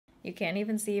You can't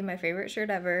even see my favorite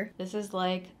shirt ever. This is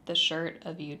like the shirt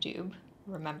of YouTube.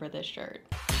 Remember this shirt.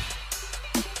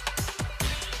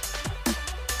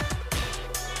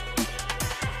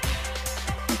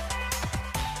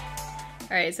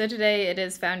 Alright, so today it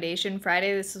is Foundation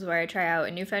Friday. This is where I try out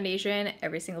a new foundation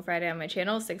every single Friday on my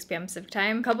channel, 6 p.m. Pacific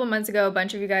time. A couple months ago, a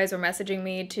bunch of you guys were messaging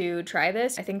me to try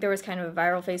this. I think there was kind of a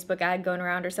viral Facebook ad going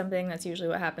around or something. That's usually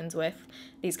what happens with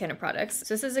these kind of products.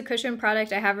 So this is a cushion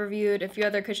product. I have reviewed a few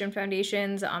other cushion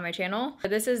foundations on my channel.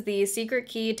 But this is the Secret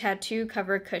Key Tattoo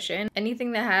Cover Cushion.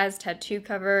 Anything that has tattoo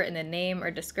cover in the name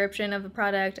or description of the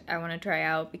product, I want to try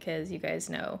out because you guys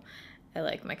know I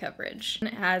like my coverage.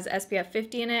 It has SPF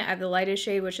 50 in it. I have the lightest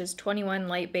shade, which is 21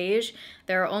 light beige.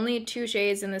 There are only 2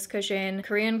 shades in this cushion.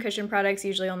 Korean cushion products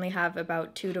usually only have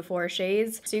about 2 to 4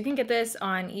 shades. So you can get this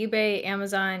on eBay,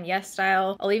 Amazon,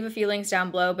 YesStyle. I'll leave a few links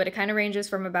down below, but it kind of ranges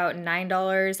from about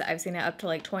 $9. I've seen it up to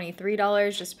like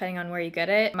 $23, just depending on where you get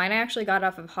it. Mine I actually got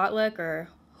off of Hotlook, or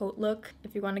Hotlook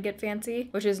if you want to get fancy,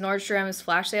 which is Nordstrom's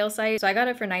flash sale site. So I got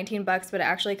it for 19 bucks, but it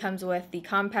actually comes with the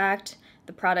compact,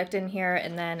 the product in here,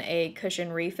 and then a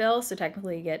cushion refill, so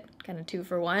technically you get kind of 2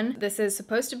 for 1. This is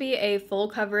supposed to be a full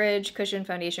coverage cushion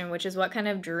foundation, which is what kind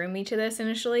of drew me to this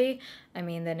initially. I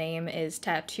mean, the name is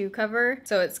tattoo cover,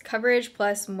 so it's coverage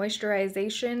plus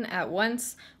moisturization at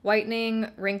once,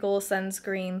 whitening, wrinkle,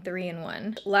 sunscreen,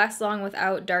 3-in-1. Lasts long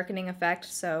without darkening effect,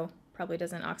 so probably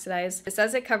doesn't oxidize. It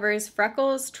says it covers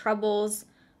freckles, troubles,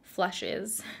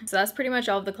 flushes. So that's pretty much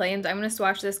all of the claims. I'm going to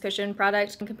swatch this cushion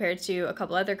product compared to a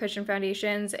couple other cushion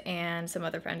foundations and some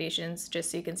other foundations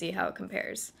just so you can see how it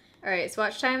compares. Alright,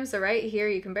 swatch time. So right here,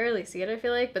 you can barely see it I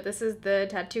feel like, but this is the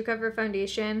Tattoo Cover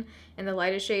Foundation in the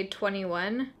lightest shade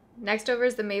 21. Next over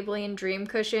is the Maybelline Dream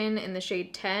Cushion in the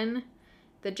shade 10.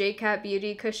 The J-Cat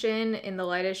Beauty Cushion in the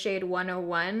lightest shade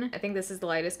 101. I think this is the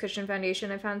lightest cushion foundation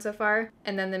I've found so far.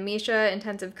 And then the Misha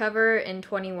Intensive Cover in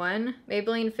 21.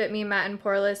 Maybelline Fit Me Matte and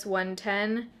Poreless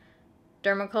 110.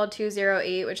 Dermacol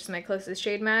 208, which is my closest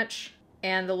shade match.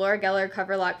 And the Laura Geller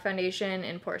Cover Lock Foundation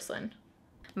in Porcelain.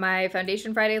 My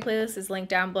Foundation Friday playlist is linked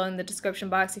down below in the description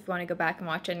box if you want to go back and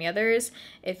watch any others.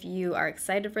 If you are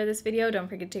excited for this video, don't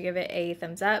forget to give it a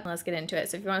thumbs up. Let's get into it.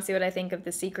 So if you want to see what I think of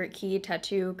the Secret Key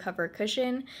Tattoo Cover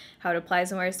Cushion, how it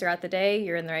applies and wears throughout the day,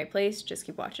 you're in the right place. Just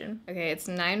keep watching. Okay, it's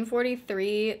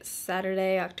 9:43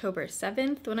 Saturday, October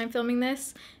 7th when I'm filming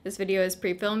this. This video is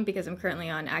pre-filmed because I'm currently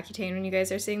on Accutane when you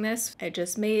guys are seeing this. I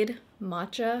just made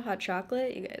matcha hot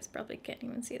chocolate. You guys probably can't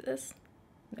even see this.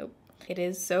 Nope. It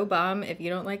is so bomb. If you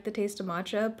don't like the taste of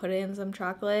matcha, put it in some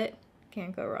chocolate.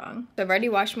 Can't go wrong. So I've already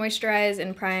washed, moisturized,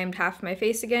 and primed half of my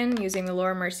face again using the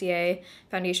Laura Mercier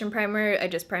foundation primer. I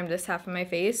just primed this half of my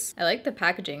face. I like the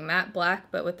packaging, matte black,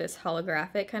 but with this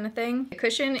holographic kind of thing. The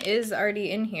cushion is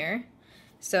already in here.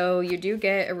 So you do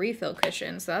get a refill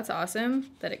cushion. So that's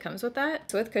awesome that it comes with that.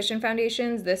 So with cushion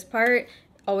foundations, this part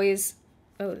always,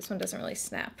 oh, this one doesn't really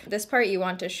snap. This part you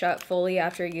want to shut fully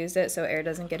after you use it so air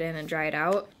doesn't get in and dry it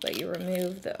out. But you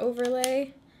remove the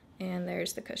overlay and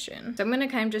there's the cushion. So I'm gonna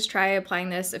kind of just try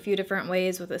applying this a few different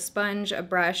ways with a sponge, a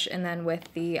brush, and then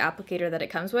with the applicator that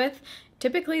it comes with.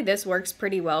 Typically this works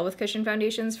pretty well with cushion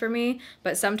foundations for me,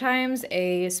 but sometimes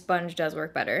a sponge does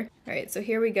work better. All right, so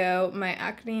here we go. My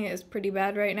acne is pretty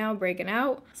bad right now, breaking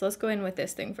out. So let's go in with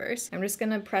this thing first. I'm just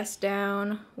gonna press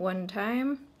down one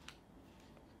time.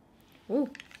 Ooh,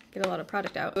 get a lot of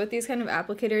product out. With these kind of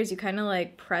applicators, you kind of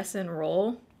like press and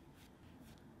roll.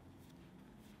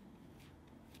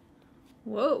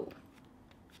 Whoa.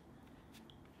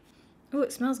 Ooh,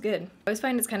 it smells good. I always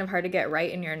find it's kind of hard to get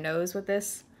right in your nose with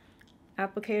this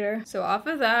applicator. So off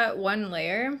of that one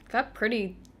layer, got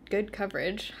pretty good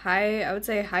coverage. High, I would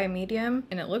say high medium,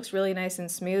 and it looks really nice and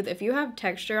smooth. If you have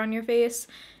texture on your face,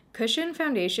 cushion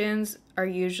foundations are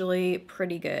usually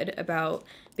pretty good about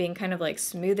being kind of like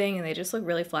smoothing, and they just look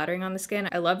really flattering on the skin.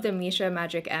 I love the Misha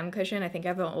Magic M cushion. I think I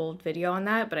have an old video on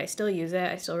that, but I still use it.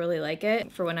 I still really like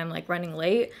it for when I'm like running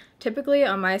late. Typically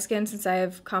on my skin, since I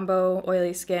have combo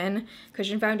oily skin,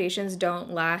 cushion foundations don't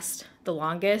last the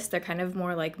longest. They're kind of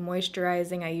more like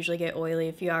moisturizing. I usually get oily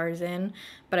a few hours in,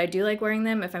 but I do like wearing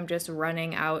them if I'm just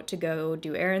running out to go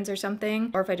do errands or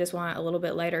something, or if I just want a little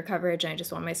bit lighter coverage and I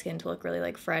just want my skin to look really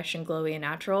like fresh and glowy and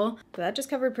natural. But that just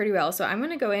covered pretty well. So I'm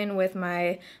gonna go in with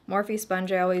my Morphe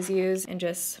Sponge I always use and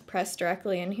just press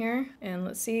directly in here, and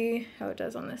let's see how it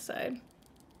does on this side.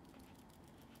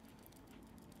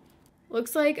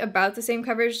 Looks like about the same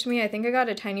coverage to me. I think I got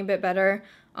a tiny bit better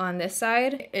on this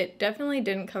side. It definitely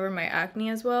didn't cover my acne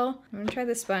as well. I'm gonna try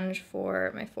the sponge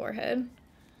for my forehead.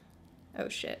 Oh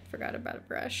shit, forgot about a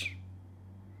brush.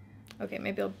 Okay,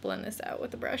 maybe I'll blend this out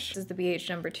with a brush. This is the BH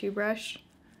number 2 brush,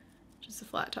 just a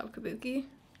flat top kabuki.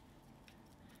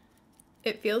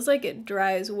 It feels like it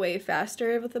dries way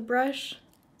faster with a brush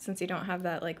since you don't have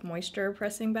that like moisture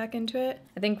pressing back into it.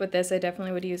 I think with this I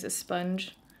definitely would use a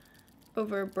sponge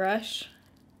over a brush.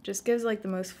 Just gives like the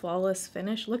most flawless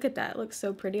finish. Look at that, it looks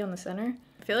so pretty on the center.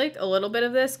 I feel like a little bit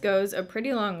of this goes a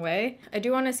pretty long way. I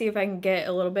do want to see if I can get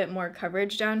a little bit more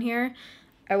coverage down here.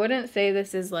 I wouldn't say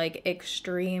this is like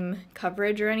extreme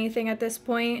coverage or anything at this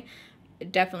point.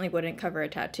 It definitely wouldn't cover a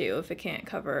tattoo if it can't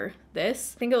cover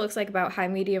this. I think it looks like about high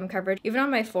medium coverage. Even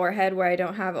on my forehead where I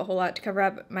don't have a whole lot to cover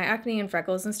up, my acne and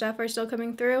freckles and stuff are still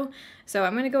coming through. So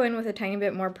I'm gonna go in with a tiny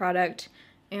bit more product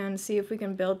and see if we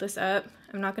can build this up.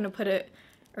 I'm not gonna put it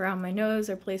around my nose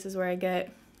or places where I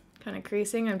get kind of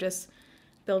creasing. I'm just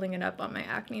building it up on my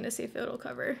acne to see if it'll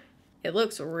cover. It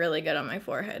looks really good on my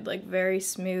forehead, like very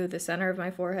smooth. The center of my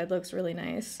forehead looks really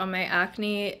nice. On my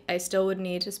acne, I still would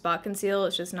need to spot conceal.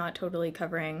 It's just not totally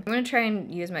covering. I'm gonna try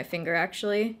and use my finger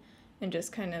actually and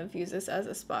just kind of use this as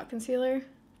a spot concealer. It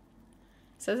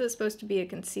says it's supposed to be a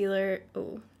concealer.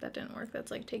 Oh, that didn't work. That's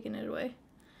like taking it away.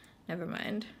 Never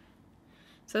mind.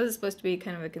 So this is supposed to be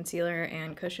kind of a concealer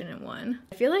and cushion in one.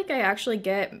 I feel like I actually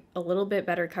get a little bit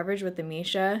better coverage with the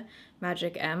Misha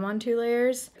Magic M on 2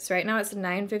 layers. So right now it's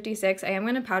 9:56. I am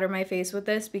going to powder my face with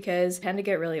this because I tend to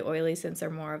get really oily since they're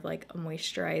more of like a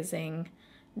moisturizing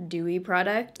dewy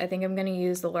product. I think I'm going to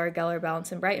use the Laura Geller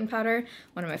Balance and Brighten powder,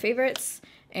 one of my favorites,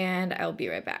 and I'll be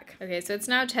right back. Okay, so it's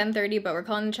now 10:30, but we're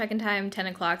calling the check-in time 10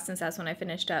 o'clock since that's when I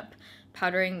finished up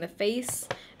powdering the face.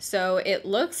 So it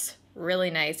looks really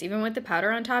nice. Even with the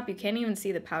powder on top, you can't even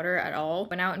see the powder at all.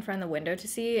 Went out in front of the window to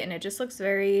see, and it just looks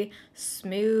very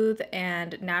smooth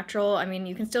and natural. I mean,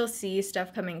 you can still see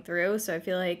stuff coming through, so I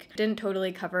feel like it didn't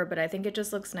totally cover, but I think it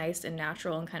just looks nice and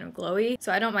natural and kind of glowy.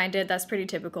 So I don't mind it. That's pretty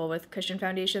typical with cushion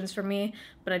foundations for me,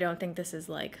 but I don't think this is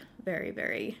like very,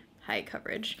 very high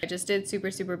coverage. I just did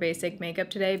super basic makeup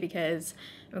today because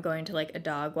I'm going to like a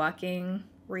dog walking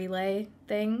relay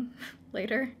thing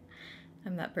later.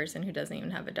 I'm that person who doesn't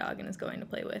even have a dog and is going to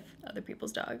play with other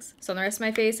people's dogs. So on the rest of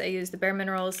my face, I use the Bare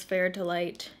Minerals Fair to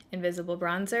Light Invisible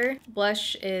Bronzer.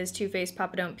 Blush is Too Faced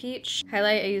Papa Don't Peach.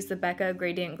 Highlight, I use the Becca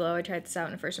Gradient Glow. I tried this out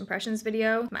in a first impressions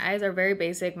video. My eyes are very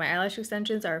basic. My eyelash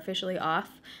extensions are officially off,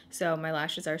 so my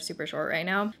lashes are super short right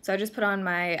now. So I just put on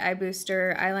my eye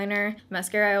booster eyeliner.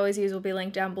 Mascara I always use will be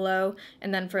linked down below.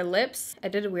 And then for lips, I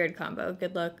did a weird combo.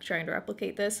 Good luck trying to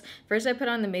replicate this. First I put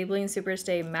on the Maybelline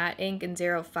Superstay Matte Ink in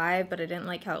 05, but I didn't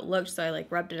like how it looked, so I like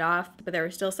rubbed it off, but there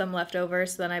were still some left over.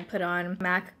 So then I put on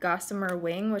MAC Gossamer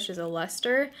Wing, which is a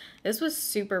luster. This was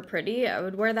super pretty. I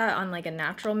would wear that on like a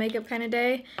natural makeup kind of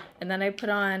day. And then I put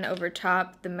on over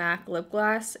top the MAC lip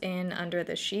gloss in Under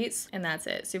the Sheets, and that's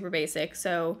it. Super basic.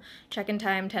 So check-in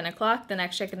time 10 o'clock. The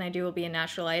next check-in I do will be in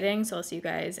natural lighting, so I'll see you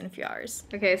guys in a few hours.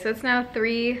 Okay, so it's now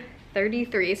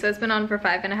 3:33, so it's been on for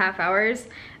 5.5 hours.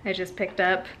 I just picked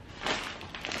up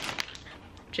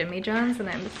Jimmy John's and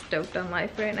I'm stoked on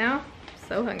life right now.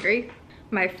 So hungry.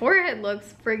 My forehead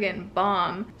looks friggin'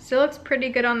 bomb. Still looks pretty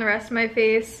good on the rest of my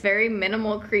face. Very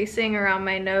minimal creasing around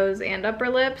my nose and upper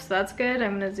lip, so that's good.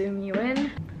 I'm gonna zoom you in.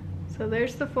 So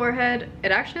there's the forehead.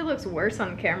 It actually looks worse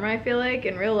on camera, I feel like.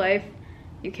 In real life,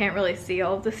 you can't really see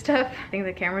all of this stuff. I think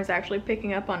the camera's actually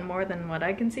picking up on more than what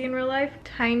I can see in real life.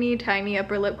 Tiny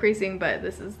upper lip creasing, but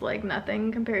this is like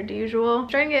nothing compared to usual. I'm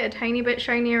trying to get a tiny bit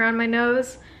shiny around my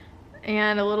nose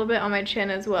and a little bit on my chin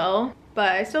as well.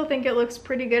 But I still think it looks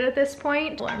pretty good at this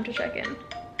point. Alarm to check in.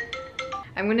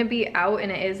 I'm gonna be out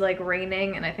and it is like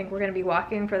raining and I think we're gonna be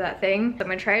walking for that thing. So I'm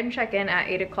gonna try and check in at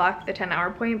 8 o'clock, the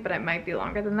 10-hour point, but it might be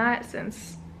longer than that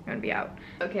since I'm gonna be out.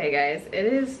 Okay guys, it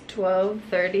is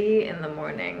 12:30 in the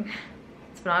morning.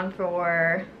 It's been on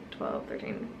for 12,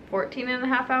 13, 14 and a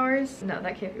half hours. No,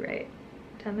 that can't be right.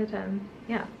 10 to 10.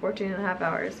 Yeah, 14 and a half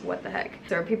hours. What the heck?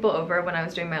 There were people over when I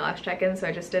was doing my last check-in, so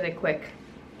I just did a quick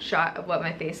shot of what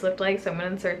my face looked like. So I'm gonna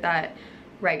insert that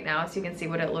right now so you can see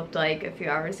what it looked like a few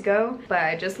hours ago. But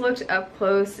I just looked up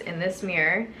close in this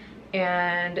mirror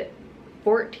and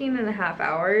 14 and a half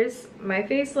hours. My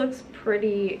face looks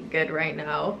pretty good right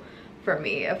now for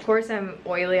me. Of course, I'm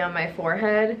oily on my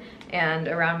forehead and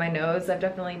around my nose. I've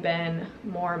definitely been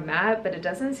more matte, but it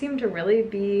doesn't seem to really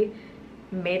be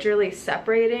majorly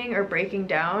separating or breaking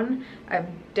down. I've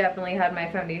definitely had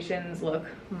my foundations look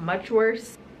much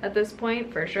worse at this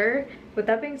point, for sure. With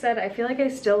that being said, I feel like I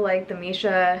still like the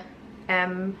Misha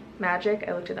M Magic.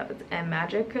 I looked it up, it's M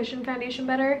Magic Cushion Foundation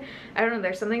better. I don't know,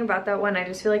 there's something about that one. I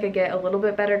just feel like I get a little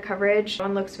bit better coverage.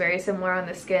 One looks very similar on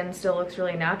the skin, still looks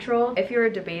really natural. If you were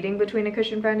debating between a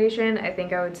cushion foundation, I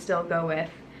think I would still go with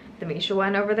the Misha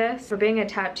one over this. For being a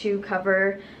tattoo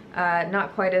cover,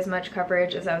 not quite as much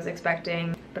coverage as I was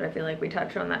expecting. but I feel like we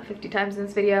touched on that 50 times in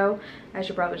this video. I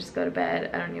should probably just go to bed.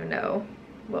 I don't even know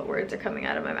what words are coming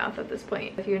out of my mouth at this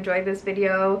point. If you enjoyed this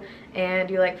video and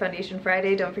you like Foundation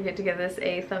Friday, don't forget to give this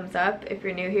a thumbs up. If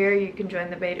you're new here, you can join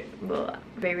the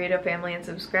Bayredo family and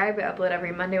subscribe. I upload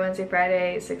every Monday, Wednesday,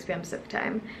 Friday, 6 p.m. Pacific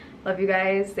time. Love you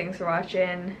guys. Thanks for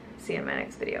watching. See you in my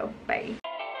next video. Bye.